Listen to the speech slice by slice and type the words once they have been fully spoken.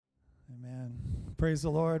Amen. Praise the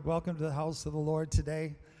Lord. Welcome to the house of the Lord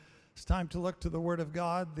today. It's time to look to the Word of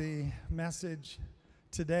God. The message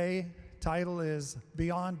today title is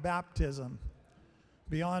Beyond Baptism.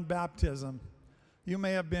 Beyond Baptism. You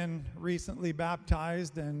may have been recently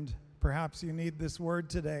baptized and perhaps you need this word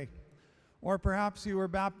today. Or perhaps you were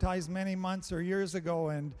baptized many months or years ago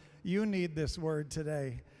and you need this word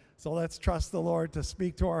today. So let's trust the Lord to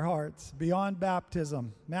speak to our hearts. Beyond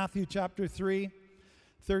Baptism. Matthew chapter 3.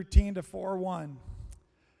 13 to 4:1.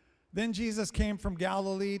 Then Jesus came from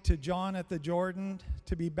Galilee to John at the Jordan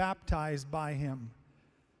to be baptized by him.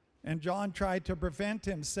 And John tried to prevent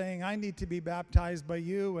him, saying, I need to be baptized by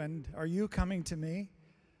you, and are you coming to me?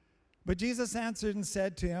 But Jesus answered and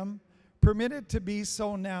said to him, Permit it to be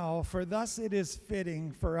so now, for thus it is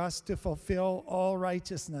fitting for us to fulfill all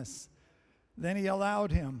righteousness. Then he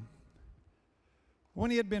allowed him. When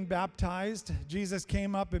he had been baptized, Jesus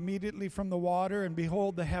came up immediately from the water, and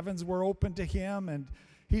behold, the heavens were opened to him, and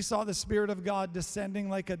he saw the Spirit of God descending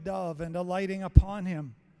like a dove and alighting upon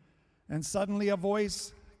him. And suddenly a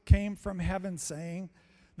voice came from heaven saying,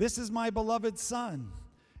 This is my beloved Son,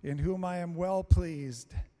 in whom I am well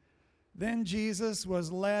pleased. Then Jesus was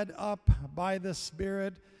led up by the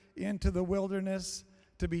Spirit into the wilderness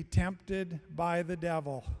to be tempted by the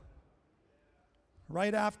devil.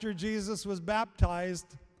 Right after Jesus was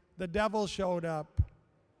baptized, the devil showed up.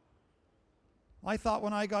 I thought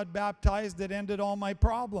when I got baptized it ended all my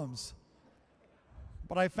problems.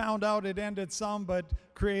 But I found out it ended some but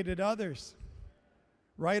created others.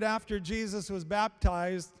 Right after Jesus was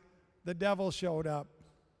baptized, the devil showed up.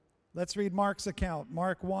 Let's read Mark's account.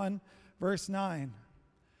 Mark 1, verse 9.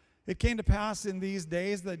 It came to pass in these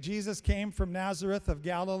days that Jesus came from Nazareth of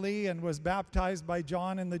Galilee and was baptized by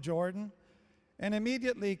John in the Jordan. And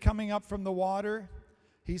immediately coming up from the water,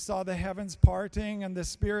 he saw the heavens parting and the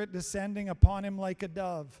Spirit descending upon him like a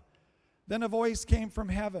dove. Then a voice came from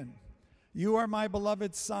heaven, You are my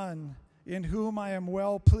beloved Son, in whom I am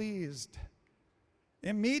well pleased.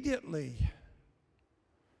 Immediately,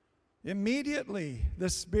 the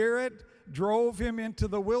Spirit drove him into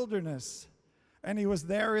the wilderness. And he was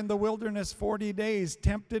there in the wilderness 40 days,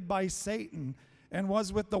 tempted by Satan, and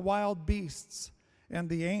was with the wild beasts. And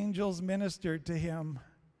the angels ministered to him.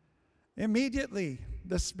 Immediately,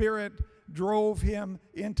 the Spirit drove him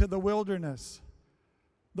into the wilderness.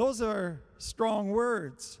 Those are strong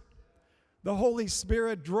words. The Holy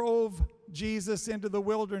Spirit drove Jesus into the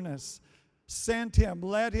wilderness, sent him,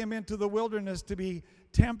 led him into the wilderness to be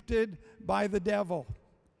tempted by the devil.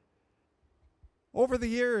 Over the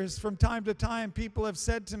years, from time to time, people have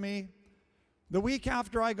said to me, the week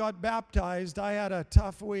after I got baptized, I had a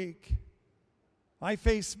tough week. I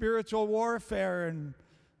faced spiritual warfare, and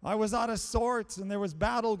I was out of sorts, and there was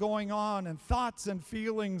battle going on, and thoughts and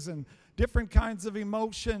feelings and different kinds of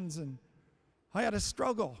emotions, and I had a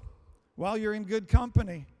struggle. Well, you're in good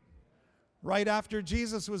company. Right after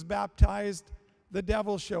Jesus was baptized, the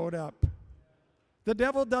devil showed up. The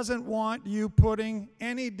devil doesn't want you putting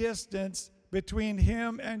any distance between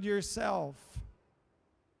him and yourself.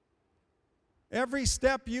 Every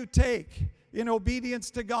step you take in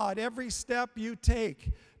obedience to God, every step you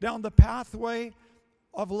take down the pathway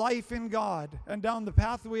of life in God and down the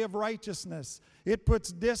pathway of righteousness, it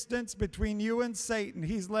puts distance between you and Satan.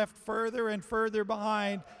 He's left further and further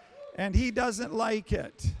behind, and he doesn't like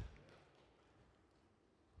it.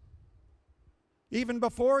 Even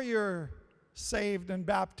before you're saved and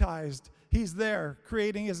baptized, he's there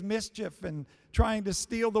creating his mischief and trying to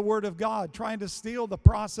steal the word of God, trying to steal the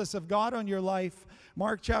process of God on your life.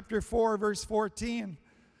 Mark chapter 4, verse 14.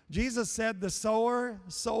 Jesus said, the sower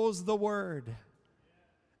sows the word.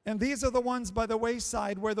 And these are the ones by the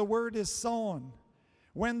wayside where the word is sown.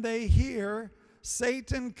 When they hear,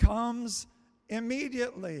 Satan comes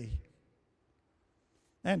immediately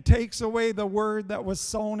and takes away the word that was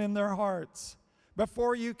sown in their hearts.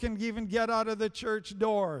 Before you can even get out of the church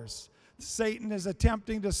doors, Satan is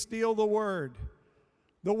attempting to steal the word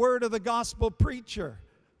of the gospel preacher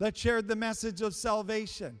that shared the message of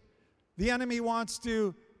salvation. The enemy wants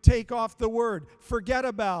to take off the word. Forget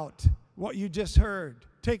about what you just heard.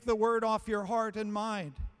 Take the word off your heart and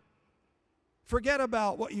mind. Forget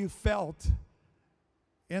about what you felt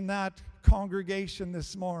in that congregation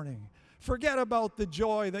this morning. Forget about the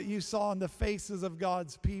joy that you saw in the faces of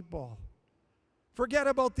God's people. Forget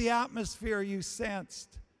about the atmosphere you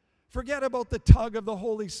sensed. Forget about the tug of the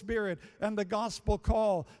Holy Spirit and the gospel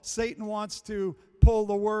call. Satan wants to pull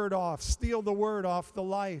the word off, steal the word off the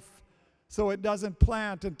life so it doesn't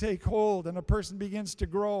plant and take hold and a person begins to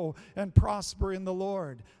grow and prosper in the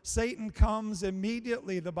Lord. Satan comes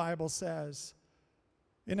immediately, the Bible says.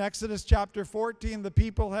 In Exodus chapter 14, the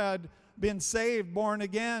people had been saved, born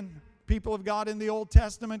again. People of God in the Old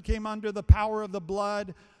Testament came under the power of the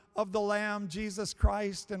blood of the Lamb, Jesus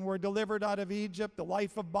Christ, and were delivered out of Egypt, the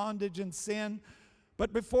life of bondage and sin.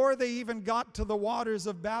 But before they even got to the waters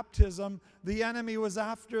of baptism, the enemy was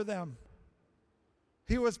after them.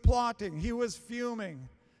 He was plotting, he was fuming,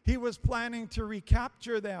 he was planning to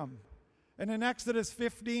recapture them. And in Exodus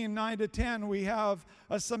 15, 9-10, we have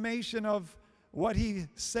a summation of what he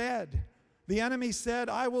said. The enemy said,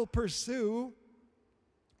 I will pursue,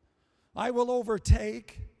 I will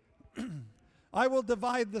overtake, I will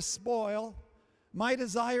divide the spoil, my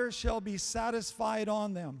desire shall be satisfied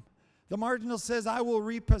on them. The marginal says, I will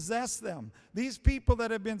repossess them. These people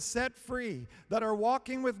that have been set free, that are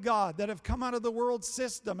walking with God, that have come out of the world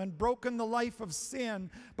system and broken the life of sin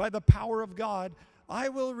by the power of God, I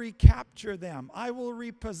will recapture them. I will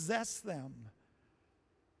repossess them.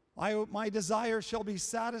 My desire shall be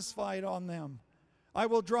satisfied on them. I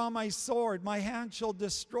will draw my sword. My hand shall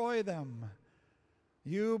destroy them.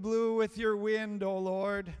 You blew with your wind, O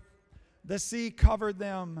Lord. The sea covered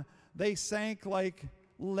them. They sank like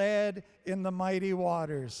lead in the mighty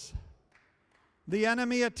waters. The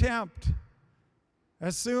enemy attempt.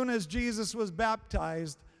 As soon as Jesus was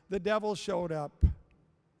baptized, the devil showed up.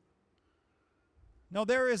 Now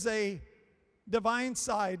there is a divine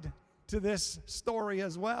side to this story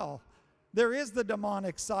as well. There is the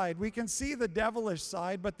demonic side. We can see the devilish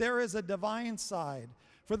side, but there is a divine side.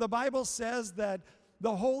 For the Bible says that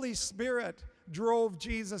the Holy Spirit drove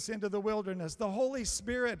Jesus into the wilderness. The Holy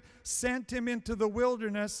Spirit sent him into the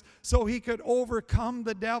wilderness so he could overcome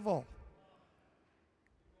the devil.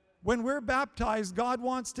 When we're baptized, God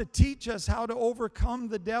wants to teach us how to overcome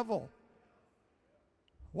the devil.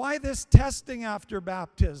 Why this testing after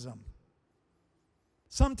baptism?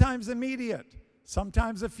 Sometimes immediate,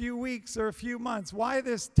 sometimes a few weeks or a few months. Why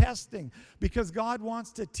this testing? Because God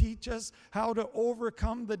wants to teach us how to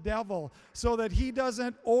overcome the devil so that he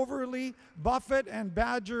doesn't overly buffet and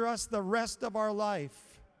badger us the rest of our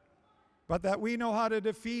life, but that we know how to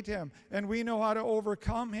defeat him and we know how to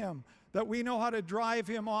overcome him, that we know how to drive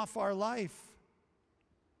him off our life.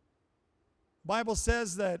 The Bible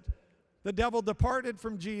says that the devil departed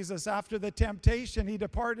from Jesus after the temptation. He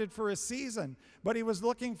departed for a season, but he was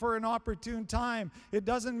looking for an opportune time. It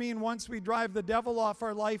doesn't mean once we drive the devil off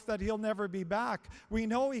our life that he'll never be back. We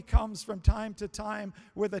know he comes from time to time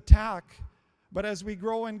with attack, but as we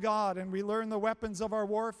grow in God and we learn the weapons of our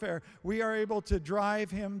warfare, we are able to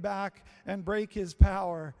drive him back and break his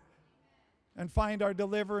power and find our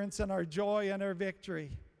deliverance and our joy and our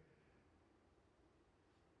victory.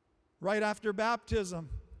 Right after baptism,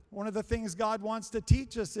 one of the things God wants to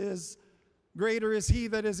teach us is, greater is he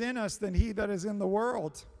that is in us than he that is in the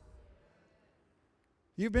world.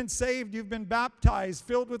 You've been saved, you've been baptized,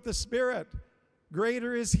 filled with the Spirit.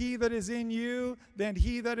 Greater is he that is in you than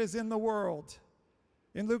he that is in the world.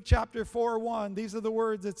 In Luke chapter 4:1, these are the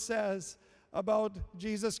words it says about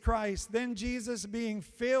Jesus Christ. Then Jesus, being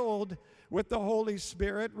filled with the Holy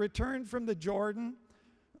Spirit, returned from the Jordan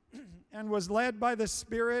and was led by the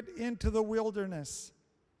Spirit into the wilderness.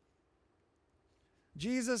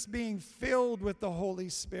 Jesus, being filled with the Holy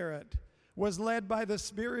Spirit, was led by the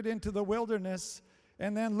Spirit into the wilderness.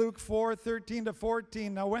 And then Luke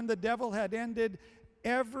 4:13-14. Now when the devil had ended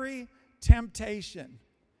every temptation,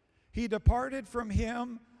 he departed from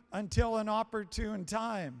him until an opportune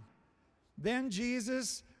time. Then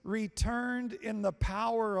Jesus returned in the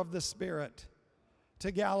power of the Spirit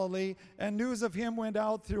to Galilee, and news of him went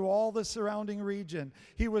out through all the surrounding region.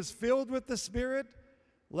 He was filled with the Spirit,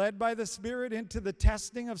 led by the Spirit into the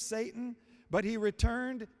testing of Satan, but he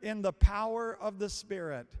returned in the power of the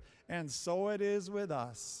Spirit. And so it is with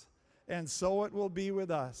us, and so it will be with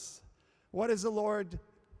us. What is the Lord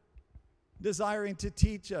desiring to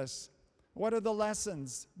teach us? What are the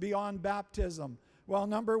lessons beyond baptism? Well,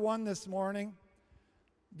 number one this morning,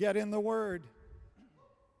 get in the Word.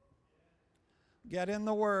 Get in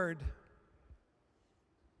the Word.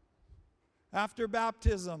 After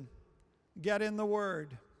baptism, get in the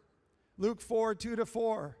Word. Luke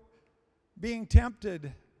 4:2-4, being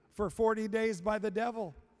tempted for 40 days by the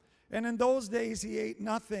devil. And in those days he ate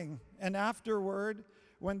nothing. And afterward,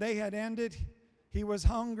 when they had ended, he was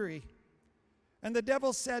hungry. And the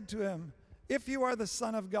devil said to him, if you are the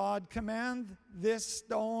Son of God, command this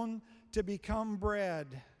stone to become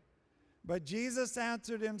bread. But Jesus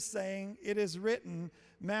answered him, saying, it is written,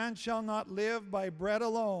 man shall not live by bread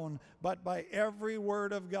alone, but by every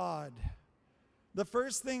word of God. The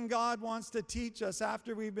first thing God wants to teach us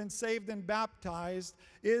after we've been saved and baptized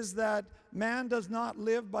is that man does not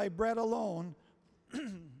live by bread alone,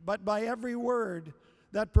 but by every word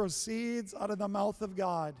that proceeds out of the mouth of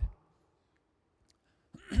God.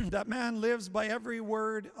 That man lives by every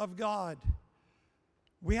word of God.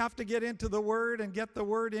 We have to get into the Word and get the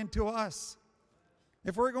Word into us.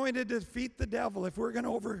 If we're going to defeat the devil, if we're going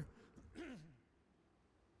to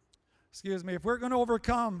if we're going to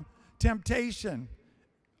overcome temptation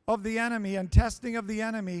of the enemy and testing of the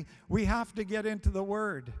enemy, we have to get into the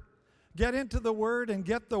Word. Get into the Word and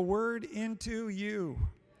get the Word into you.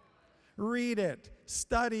 Read it,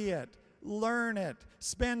 study it, learn it,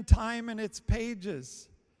 spend time in its pages.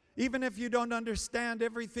 Even if you don't understand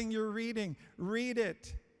everything you're reading, read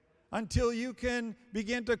it until you can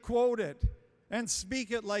begin to quote it and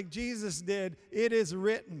speak it like Jesus did. It is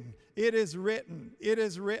written, it is written, it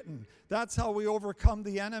is written. That's how we overcome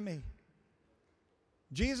the enemy.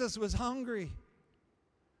 Jesus was hungry.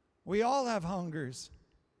 We all have hungers.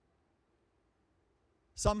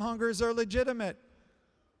 Some hungers are legitimate.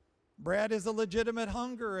 Bread is a legitimate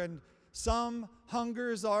hunger, and some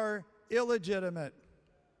hungers are illegitimate.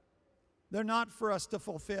 They're not for us to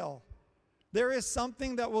fulfill. There is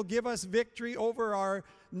something that will give us victory over our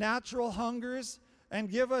natural hungers and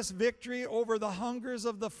give us victory over the hungers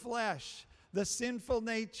of the flesh, the sinful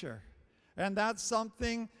nature. And that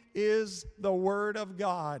something is the Word of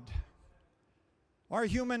God. Our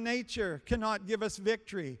human nature cannot give us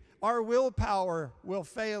victory. Our willpower will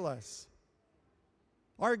fail us.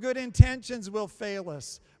 Our good intentions will fail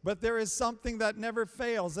us. But there is something that never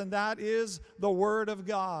fails, and that is the Word of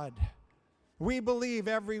God. We believe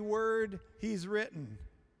every word He's written.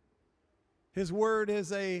 His Word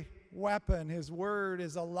is a weapon. His Word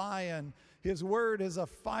is a lion. His Word is a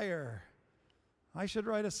fire. I should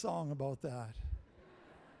write a song about that.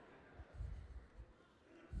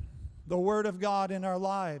 The Word of God in our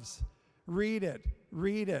lives. Read it,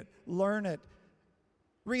 learn it.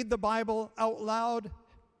 Read the Bible out loud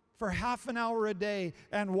for half an hour a day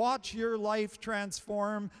and watch your life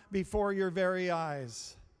transform before your very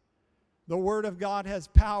eyes. The Word of God has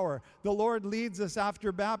power. The Lord leads us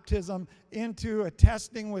after baptism into a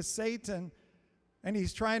testing with Satan, and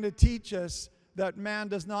He's trying to teach us that man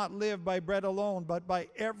does not live by bread alone, but by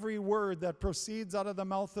every word that proceeds out of the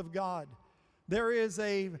mouth of God. There is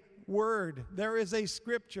a word, there is a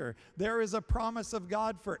scripture, there is a promise of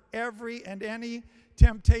God for every and any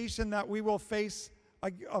temptation that we will face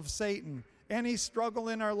of Satan, any struggle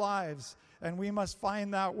in our lives. And we must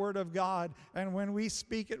find that Word of God. And when we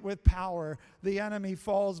speak it with power, the enemy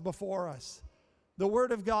falls before us. The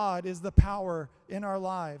Word of God is the power in our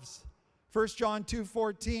lives. 1 John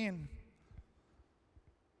 2:14.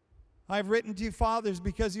 I've written to you, fathers,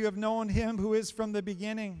 because you have known Him who is from the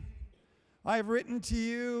beginning. I've written to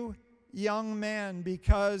you, young men,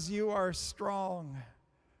 because you are strong,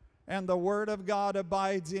 and the Word of God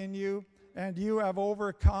abides in you, and you have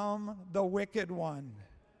overcome the wicked one.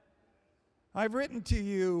 I've written to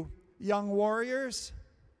you, young warriors,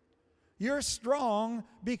 you're strong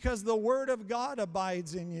because the Word of God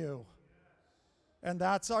abides in you. And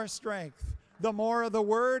that's our strength. The more of the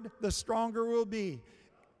Word, the stronger we'll be.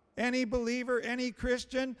 Any believer, any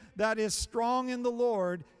Christian that is strong in the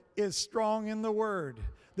Lord is strong in the Word.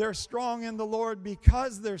 They're strong in the Lord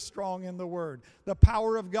because they're strong in the Word. The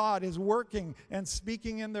power of God is working and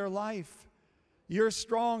speaking in their life. You're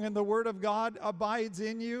strong and the Word of God abides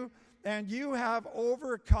in you, and you have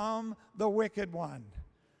overcome the wicked one.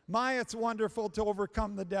 My, it's wonderful to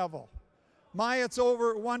overcome the devil. My, it's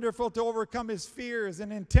wonderful to overcome his fears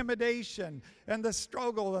and intimidation and the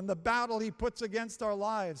struggle and the battle he puts against our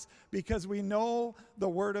lives because we know the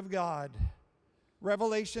Word of God.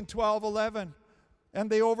 Revelation 12:11, and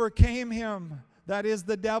they overcame him, that is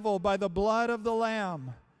the devil, by the blood of the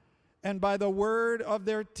Lamb and by the word of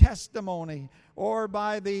their testimony, or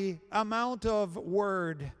by the amount of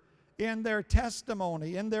word in their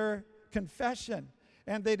testimony, in their confession.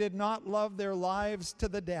 And they did not love their lives to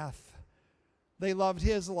the death. They loved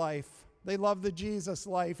His life. They loved the Jesus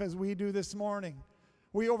life as we do this morning.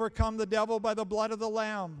 We overcome the devil by the blood of the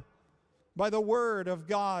Lamb, by the Word of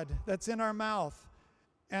God that's in our mouth,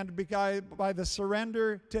 and by the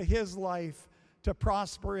surrender to His life to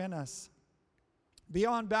prosper in us.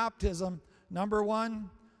 Beyond baptism, number one,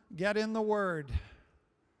 get in the Word.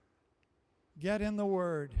 Get in the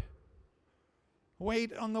Word.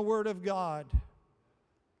 Wait on the Word of God.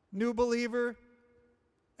 New believer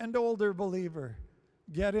and older believer,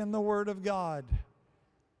 get in the Word of God.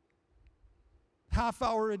 Half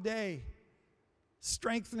hour a day,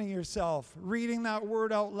 strengthening yourself, reading that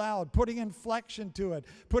Word out loud, putting inflection to it,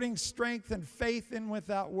 putting strength and faith in with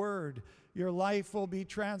that Word. Your life will be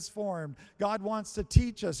transformed. God wants to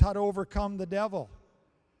teach us how to overcome the devil.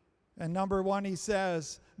 And number one, He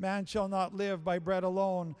says, man shall not live by bread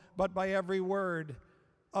alone, but by every word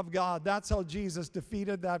of God. That's how Jesus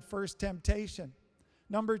defeated that first temptation.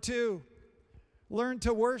 Number 2, learn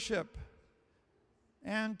to worship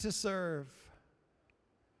and to serve.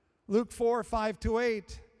 Luke 4,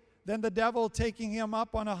 5-8. Then the devil, taking him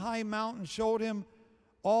up on a high mountain, showed him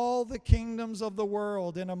all the kingdoms of the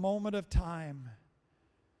world in a moment of time.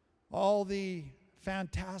 All the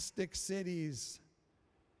fantastic cities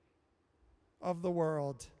of the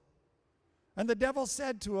world. And the devil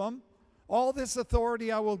said to him, all this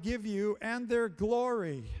authority I will give you and their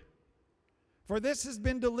glory. For this has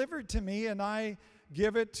been delivered to me, and I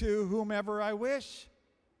give it to whomever I wish.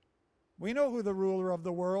 We know who the ruler of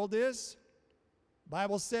the world is. The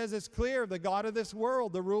Bible says it's clear, the god of this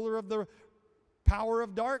world, the ruler of the power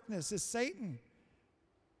of darkness is Satan.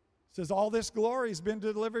 It says all this glory has been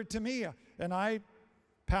delivered to me, and I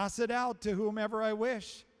pass it out to whomever I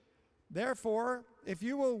wish. Therefore, if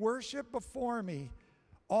you will worship before me,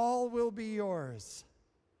 all will be yours.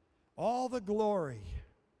 All the glory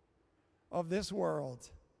of this world.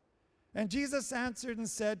 And Jesus answered and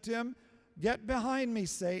said to him, get behind me,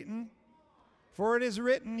 Satan, for it is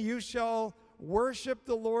written, you shall worship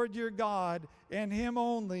the Lord your God, and him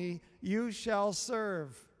only you shall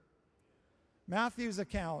serve. Matthew's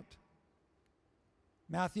account,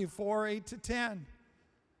 Matthew 4, 8-10.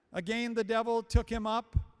 Again, the devil took him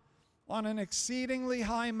up on an exceedingly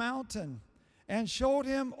high mountain and showed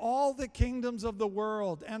him all the kingdoms of the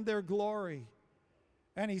world and their glory.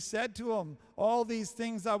 And he said to him, all these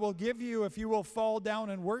things I will give you if you will fall down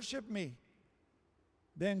and worship me.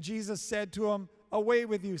 Then Jesus said to him, away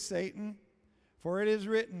with you, Satan, for it is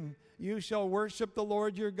written, you shall worship the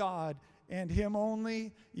Lord your God, and him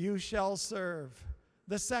only you shall serve.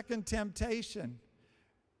 The second temptation.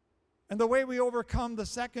 And the way we overcome the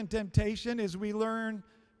second temptation is we learn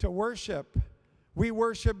to worship. We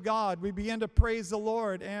worship God. We begin to praise the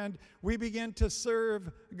Lord, and we begin to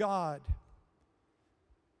serve God.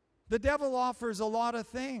 The devil offers a lot of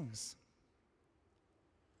things.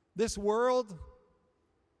 This world,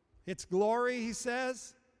 its glory, he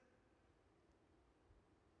says.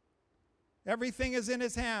 Everything is in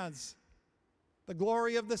his hands. The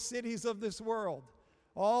glory of the cities of this world.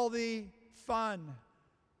 All the fun,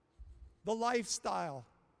 the lifestyle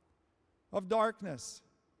of darkness,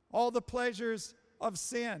 all the pleasures of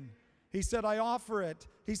sin. He said, I offer it.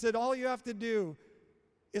 He said, all you have to do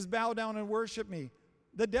is bow down and worship me.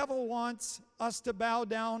 The devil wants us to bow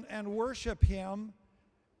down and worship him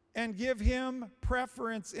and give him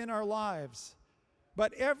preference in our lives.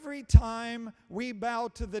 But every time we bow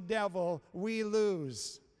to the devil, we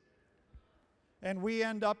lose. And we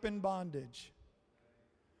end up in bondage.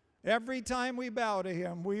 Every time we bow to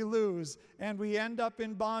him, we lose, and we end up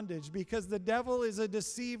in bondage because the devil is a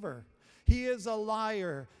deceiver. He is a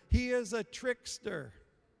liar. He is a trickster.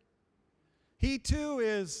 He too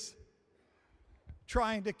is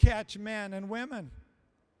trying to catch men and women.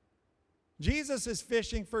 Jesus is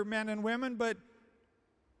fishing for men and women, but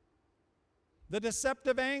the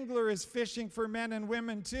deceptive angler is fishing for men and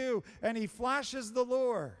women too, and he flashes the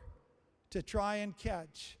lure to try and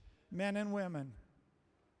catch men and women.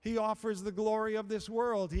 He offers the glory of this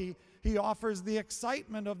world. He offers the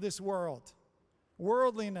excitement of this world.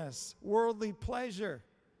 Worldliness, worldly pleasure,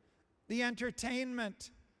 the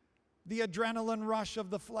entertainment, the adrenaline rush of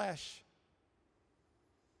the flesh.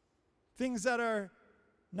 Things that are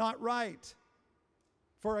not right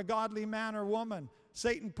for a godly man or woman.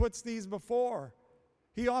 Satan puts these before.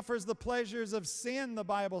 He offers the pleasures of sin, the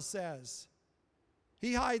Bible says.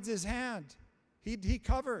 He hides his hand. He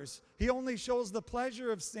covers. He only shows the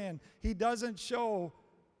pleasure of sin. He doesn't show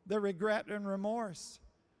the regret and remorse.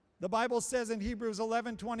 The Bible says in Hebrews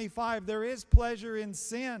 11:25, there is pleasure in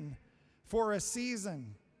sin for a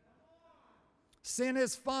season. Sin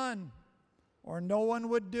is fun, or no one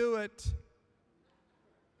would do it.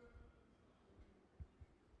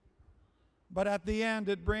 But at the end,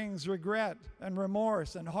 it brings regret and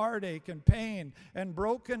remorse and heartache and pain and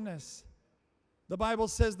brokenness. The Bible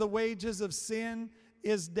says the wages of sin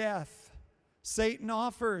is death. Satan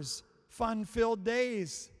offers fun-filled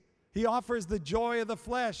days. He offers the joy of the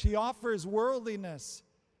flesh. He offers worldliness.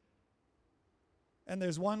 And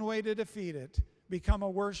there's one way to defeat it. Become a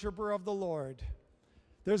worshiper of the Lord.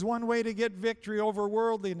 There's one way to get victory over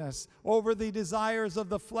worldliness, over the desires of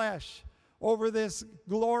the flesh, over this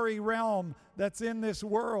glory realm that's in this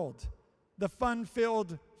world, the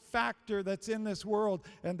fun-filled factor that's in this world,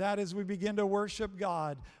 and that is we begin to worship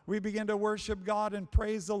God. We begin to worship God and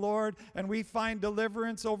praise the Lord, and we find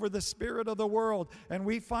deliverance over the spirit of the world, and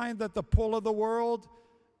we find that the pull of the world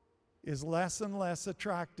is less and less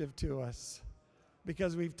attractive to us.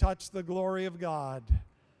 because we've touched the glory of God.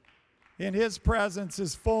 In His presence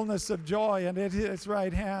is fullness of joy, and at His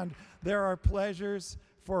right hand there are pleasures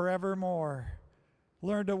forevermore.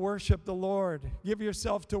 Learn to worship the Lord. Give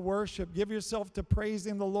yourself to worship. Give yourself to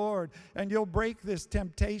praising the Lord, and you'll break this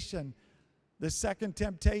temptation, the second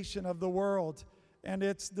temptation of the world and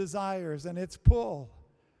its desires and its pull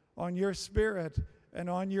on your spirit and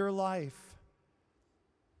on your life.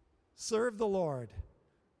 Serve the Lord.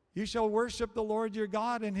 You shall worship the Lord your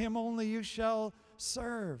God, and Him only you shall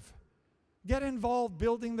serve. Get involved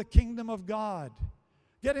building the kingdom of God.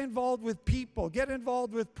 Get involved with people. Get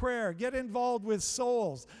involved with prayer. Get involved with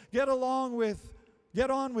souls. Get on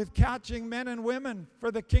with catching men and women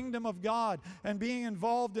for the kingdom of God and being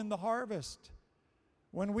involved in the harvest.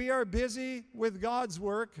 When we are busy with God's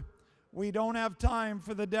work, we don't have time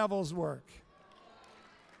for the devil's work.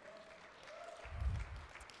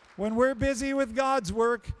 When we're busy with God's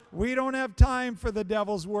work, we don't have time for the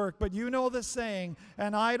devil's work. But you know the saying,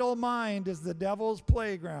 an idle mind is the devil's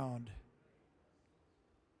playground.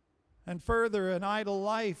 And further, an idle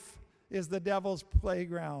life is the devil's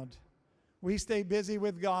playground. We stay busy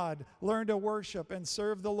with God, learn to worship and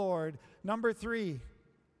serve the Lord. Number 3,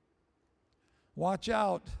 watch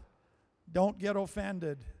out. Don't get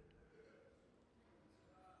offended.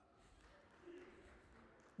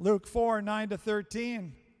 Luke 4,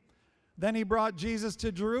 9-13. Then he brought Jesus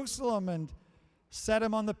to Jerusalem and set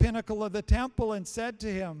him on the pinnacle of the temple and said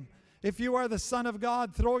to him, "If you are the Son of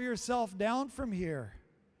God, throw yourself down from here.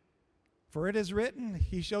 For it is written,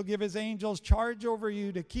 He shall give His angels charge over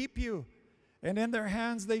you to keep you, and in their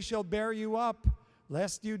hands they shall bear you up,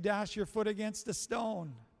 lest you dash your foot against a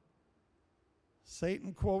stone."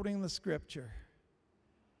 Satan quoting the scripture.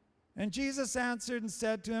 And Jesus answered and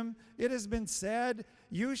said to him, "It has been said,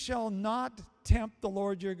 you shall not tempt the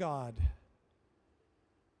Lord your God."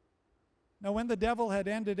 Now when the devil had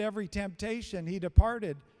ended every temptation, he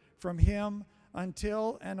departed from him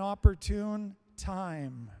until an opportune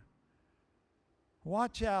time.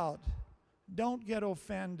 Watch out. Don't get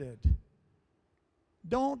offended.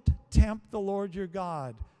 Don't tempt the Lord your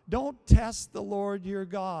God. Don't test the Lord your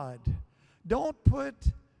God. Don't put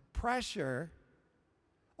pressure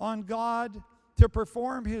on God to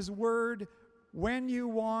perform His word when you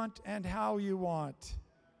want and how you want.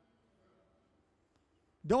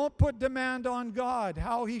 Don't put demand on God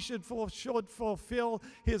how He should fulfill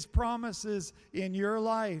His promises in your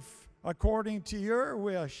life according to your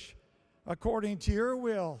wish, according to your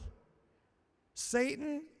will.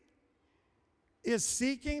 Satan is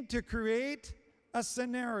seeking to create a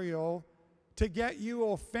scenario to get you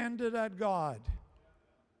offended at God.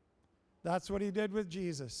 That's what he did with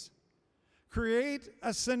Jesus. Create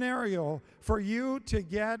a scenario for you to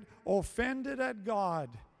get offended at God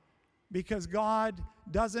because God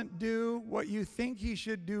doesn't do what you think He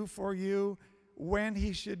should do for you when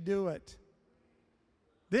He should do it.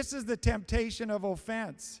 This is the temptation of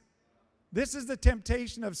offense. This is the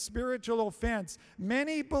temptation of spiritual offense.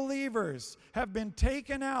 Many believers have been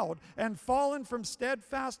taken out and fallen from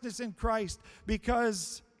steadfastness in Christ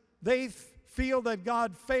because they feel that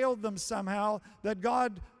God failed them somehow, that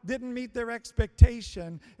God didn't meet their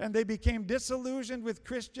expectation, and they became disillusioned with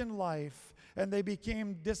Christian life, and they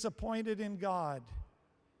became disappointed in God.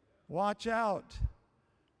 Watch out.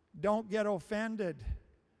 Don't get offended.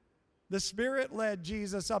 The Spirit led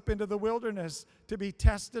Jesus up into the wilderness to be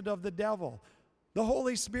tested of the devil. The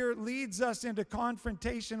Holy Spirit leads us into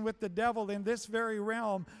confrontation with the devil in this very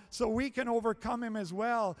realm so we can overcome him as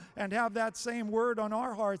well and have that same word on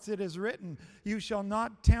our hearts. It is written, "You shall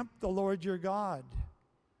not tempt the Lord your God."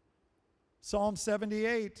 Psalm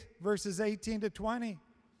 78, verses 18-20.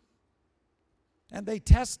 And they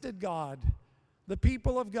tested God, the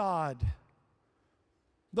people of God,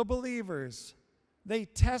 the believers. They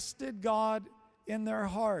tested God in their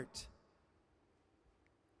heart.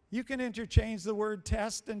 You can interchange the word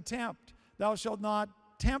test and tempt. Thou shalt not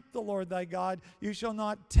tempt the Lord thy God. You shall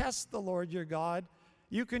not test the Lord your God.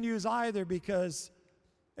 You can use either because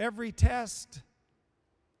every test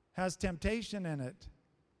has temptation in it,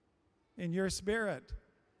 in your spirit.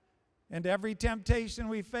 And every temptation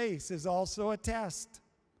we face is also a test.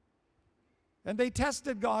 And they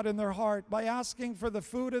tested God in their heart by asking for the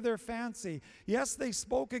food of their fancy. Yes, they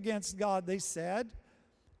spoke against God. They said,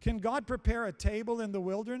 "Can God prepare a table in the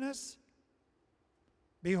wilderness?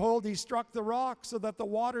 Behold, He struck the rock so that the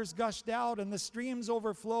waters gushed out and the streams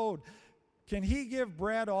overflowed. Can He give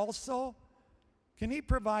bread also? Can He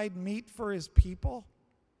provide meat for His people?"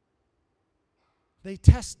 They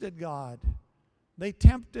tested God. They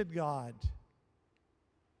tempted God.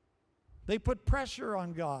 They put pressure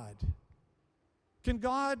on God. Can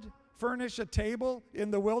God furnish a table in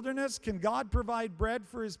the wilderness? Can God provide bread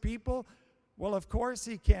for his people? Well, of course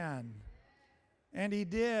he can. And he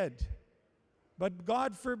did. But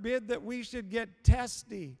God forbid that we should get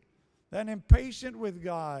testy and impatient with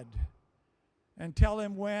God and tell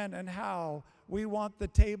him when and how we want the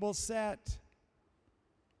table set.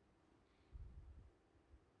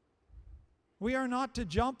 We are not to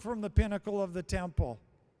jump from the pinnacle of the temple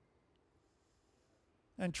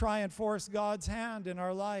and try and force God's hand in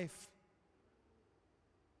our life.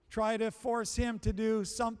 Try to force him to do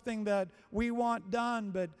something that we want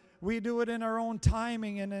done, but we do it in our own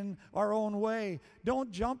timing and in our own way.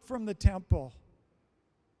 Don't jump from the temple.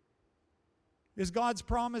 Is God's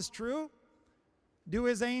promise true? Do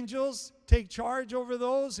his angels take charge over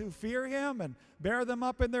those who fear him and bear them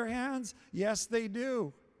up in their hands? Yes, they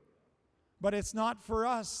do. But it's not for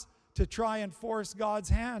us to try and force God's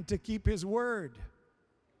hand to keep his word.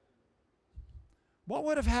 What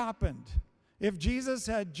would have happened if Jesus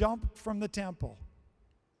had jumped from the temple?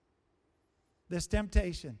 This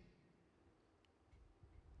temptation.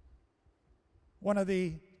 One of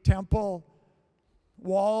the temple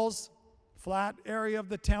walls, flat area of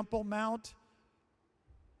the Temple Mount,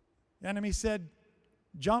 the enemy said,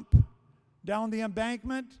 jump down the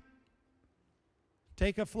embankment,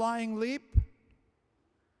 take a flying leap.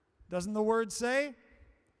 Doesn't the word say?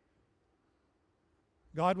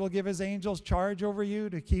 God will give his angels charge over you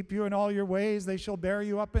to keep you in all your ways. They shall bear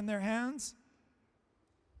you up in their hands.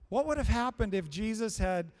 What would have happened if Jesus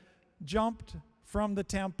had jumped from the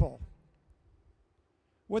temple?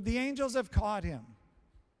 Would the angels have caught him?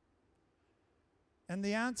 And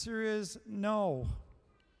the answer is no.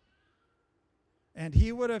 And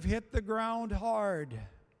he would have hit the ground hard.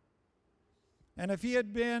 And if he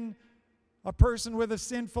had been a person with a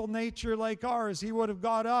sinful nature like ours, he would have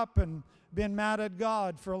got up and been mad at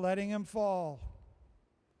God for letting him fall.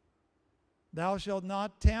 Thou shalt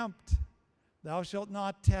not tempt, thou shalt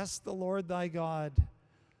not test the Lord thy God.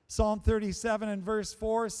 Psalm 37 and verse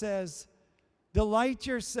 4 says, delight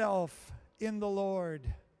yourself in the Lord,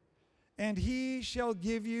 and he shall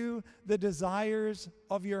give you the desires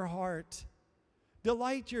of your heart.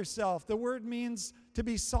 Delight yourself. The word means to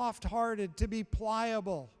be soft-hearted, to be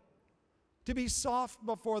pliable, to be soft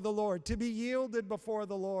before the Lord, to be yielded before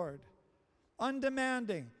the Lord,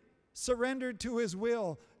 undemanding, surrendered to his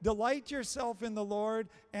will. Delight yourself in the Lord,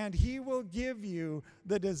 and he will give you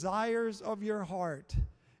the desires of your heart.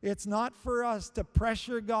 It's not for us to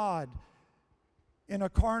pressure God in a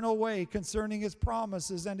carnal way concerning his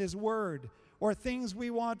promises and his word, or things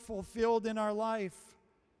we want fulfilled in our life.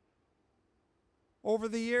 Over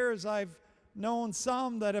the years, I've known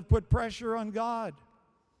some that have put pressure on God.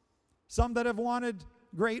 Some that have wanted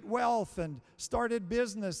great wealth and started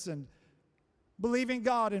business and believing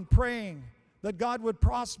God and praying that God would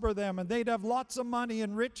prosper them and they'd have lots of money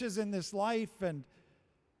and riches in this life. And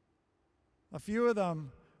a few of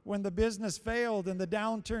them, when the business failed and the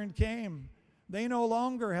downturn came, they no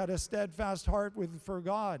longer had a steadfast heart for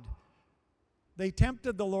God. They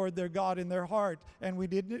tempted the Lord their God in their heart, and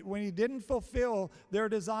when he didn't fulfill their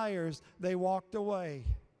desires, they walked away,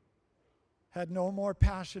 had no more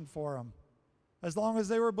passion for him. As long as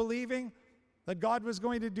they were believing that God was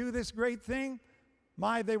going to do this great thing,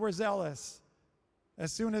 they were zealous.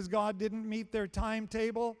 As soon as God didn't meet their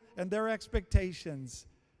timetable and their expectations,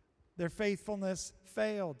 their faithfulness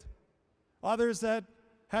failed. Others that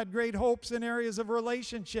had great hopes in areas of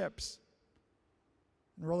relationships,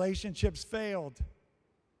 and relationships failed.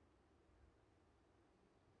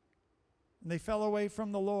 And they fell away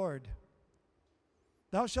from the Lord.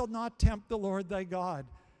 Thou shalt not tempt the Lord thy God.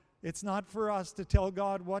 It's not for us to tell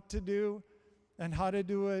God what to do and how to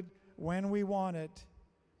do it when we want it.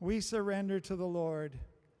 We surrender to the Lord.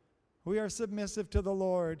 We are submissive to the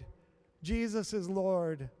Lord. Jesus is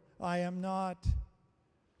Lord. I am not.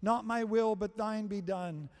 Not my will, but thine be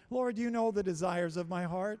done. Lord, you know the desires of my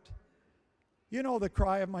heart. You know the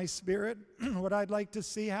cry of my spirit, what I'd like to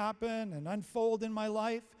see happen and unfold in my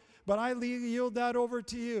life. But I yield that over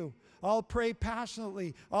to you. I'll pray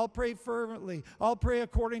passionately. I'll pray fervently. I'll pray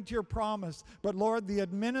according to your promise. But Lord, the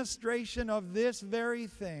administration of this very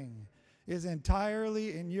thing is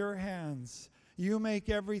entirely in your hands. You make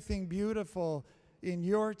everything beautiful in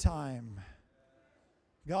your time.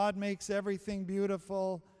 God makes everything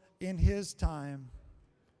beautiful in his time.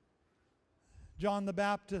 John the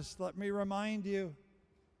Baptist, let me remind you,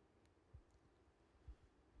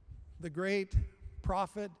 the great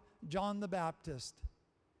prophet John the Baptist.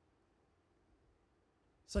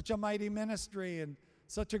 Such a mighty ministry and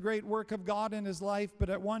such a great work of God in his life, but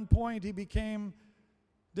at one point he became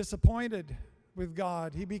disappointed with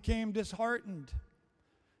God. He became disheartened.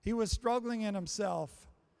 He was struggling in himself,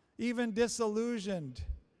 even disillusioned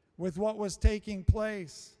with what was taking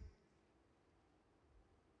place.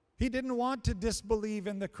 He didn't want to disbelieve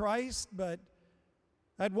in the Christ, but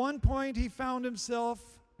at one point he found himself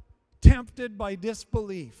tempted by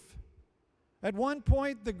disbelief. At one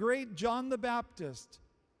point, the great John the Baptist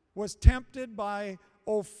was tempted by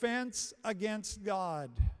offense against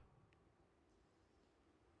God.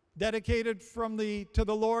 Dedicated to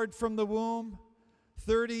the Lord from the womb,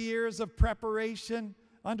 30 years of preparation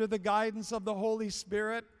under the guidance of the Holy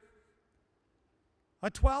Spirit,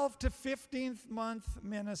 a 12 to 15th month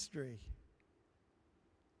ministry,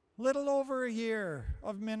 little over a year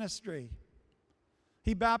of ministry.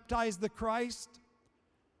 He baptized the Christ.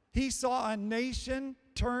 He saw a nation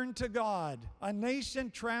turn to God, a nation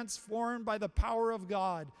transformed by the power of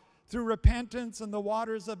God through repentance and the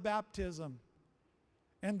waters of baptism.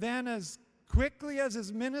 And then as quickly as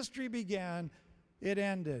his ministry began, it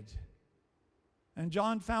ended. And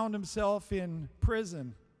John found himself in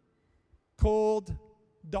prison, cold,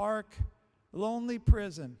 dark, lonely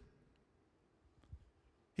prison.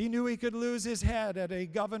 He knew he could lose his head at a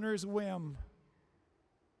governor's whim.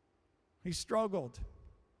 He struggled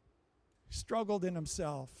in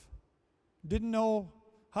himself, didn't know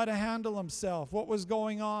how to handle himself, what was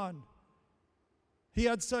going on. He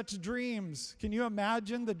had such dreams. Can you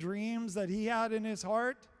imagine the dreams that he had in his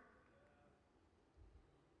heart?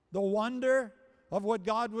 The wonder of what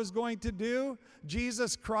God was going to do,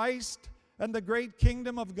 Jesus Christ and the great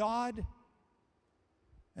kingdom of God.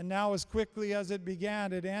 And now as quickly as it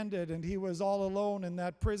began, it ended, and he was all alone in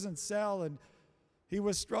that prison cell, and he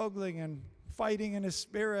was struggling and fighting in his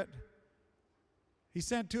spirit. He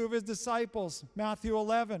sent 2 of his disciples, Matthew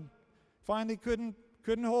 11. Finally couldn't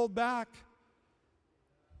hold back.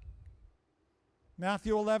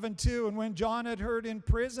 Matthew 11:2, and when John had heard in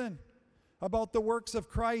prison about the works of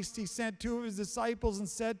Christ, he sent 2 of his disciples and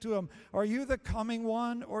said to him, "Are you the coming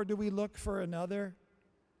one, or do we look for another?"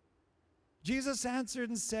 Jesus answered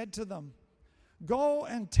and said to them, "Go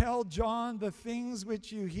and tell John the things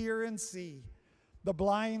which you hear and see. The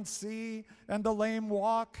blind see, and the lame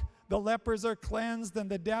walk. The lepers are cleansed, and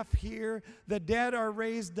the deaf hear. The dead are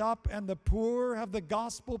raised up, and the poor have the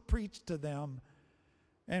gospel preached to them.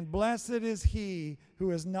 And blessed is he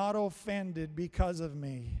who is not offended because of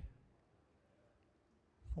me."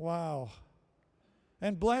 Wow.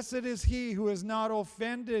 And blessed is he who is not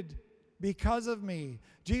offended because of me.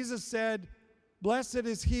 Jesus said, blessed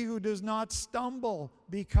is he who does not stumble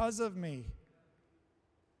because of me.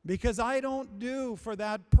 Because I don't do for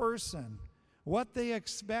that person what they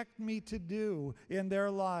expect me to do in their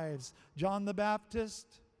lives. John the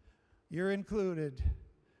Baptist, you're included.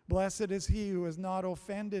 Blessed is he who is not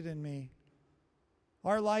offended in me.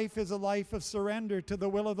 Our life is a life of surrender to the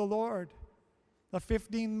will of the Lord. A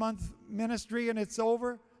 15-month ministry and it's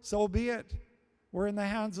over, so be it. We're in the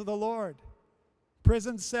hands of the Lord.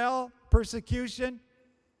 Prison cell, persecution,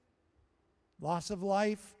 loss of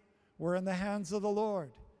life, we're in the hands of the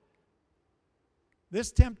Lord.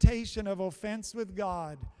 This temptation of offense with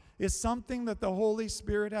God is something that the Holy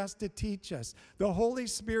Spirit has to teach us. The Holy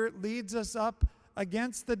Spirit leads us up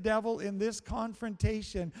against the devil in this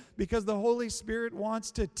confrontation because the Holy Spirit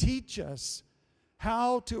wants to teach us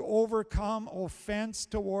how to overcome offense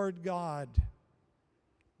toward God.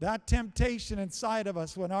 That temptation inside of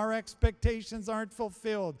us, when our expectations aren't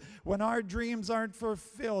fulfilled, when our dreams aren't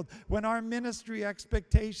fulfilled, when our ministry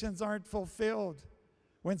expectations aren't fulfilled,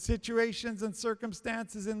 when situations and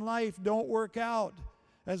circumstances in life don't work out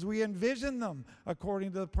as we envision them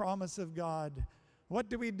according to the promise of God, what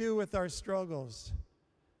do we do with our struggles?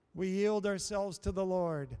 We yield ourselves to the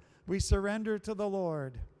Lord. We surrender to the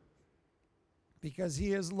Lord because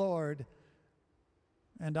He is Lord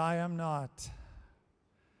and I am not.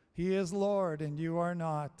 He is Lord and you are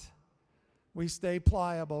not. We stay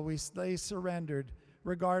pliable. We stay surrendered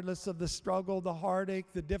regardless of the struggle, the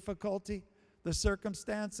heartache, the difficulty, the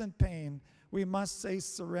circumstance and pain. We must say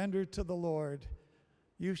surrender to the Lord.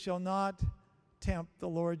 You shall not tempt the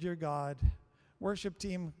Lord your God. Worship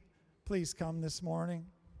team, please come this morning.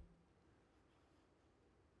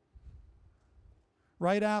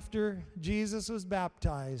 Right after Jesus was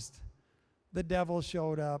baptized, the devil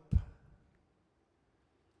showed up.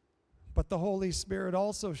 But the Holy Spirit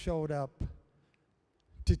also showed up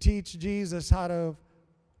to teach Jesus how to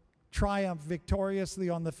triumph victoriously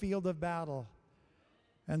on the field of battle.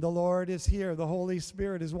 And the Lord is here. The Holy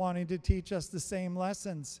Spirit is wanting to teach us the same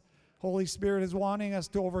lessons. Holy Spirit is wanting us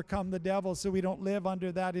to overcome the devil so we don't live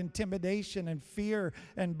under that intimidation and fear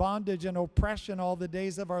and bondage and oppression all the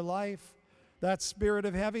days of our life. That spirit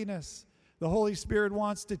of heaviness, The Holy Spirit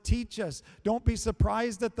wants to teach us. Don't be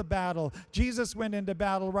surprised at the battle. Jesus went into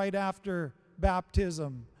battle right after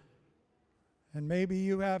baptism. And maybe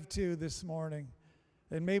you have too this morning.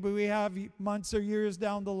 And maybe we have months or years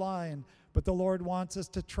down the line. But the Lord wants us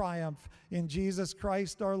to triumph in Jesus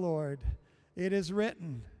Christ our Lord. It is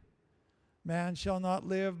written, man shall not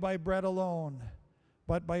live by bread alone,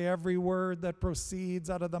 but by every word that proceeds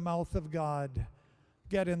out of the mouth of God.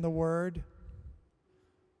 Get in the Word.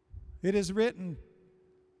 It is written,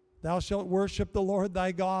 thou shalt worship the Lord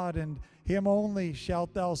thy God, and him only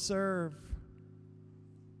shalt thou serve.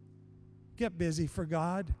 Get busy for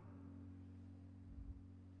God.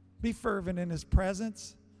 Be fervent in his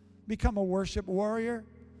presence. Become a worship warrior.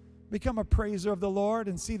 Become a praiser of the Lord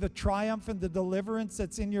and see the triumph and the deliverance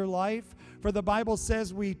that's in your life. For the Bible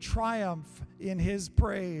says we triumph in his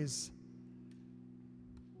praise.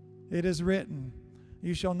 It is written,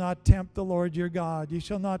 you shall not tempt the Lord your God. You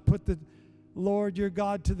shall not put the Lord your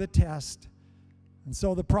God to the test. And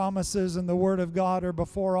so the promises and the Word of God are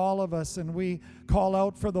before all of us, and we call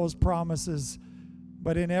out for those promises.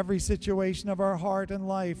 But in every situation of our heart and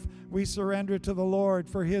life, we surrender to the Lord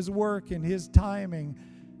for his work and his timing,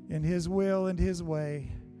 in his will and his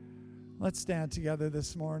way. Let's stand together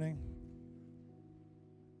this morning.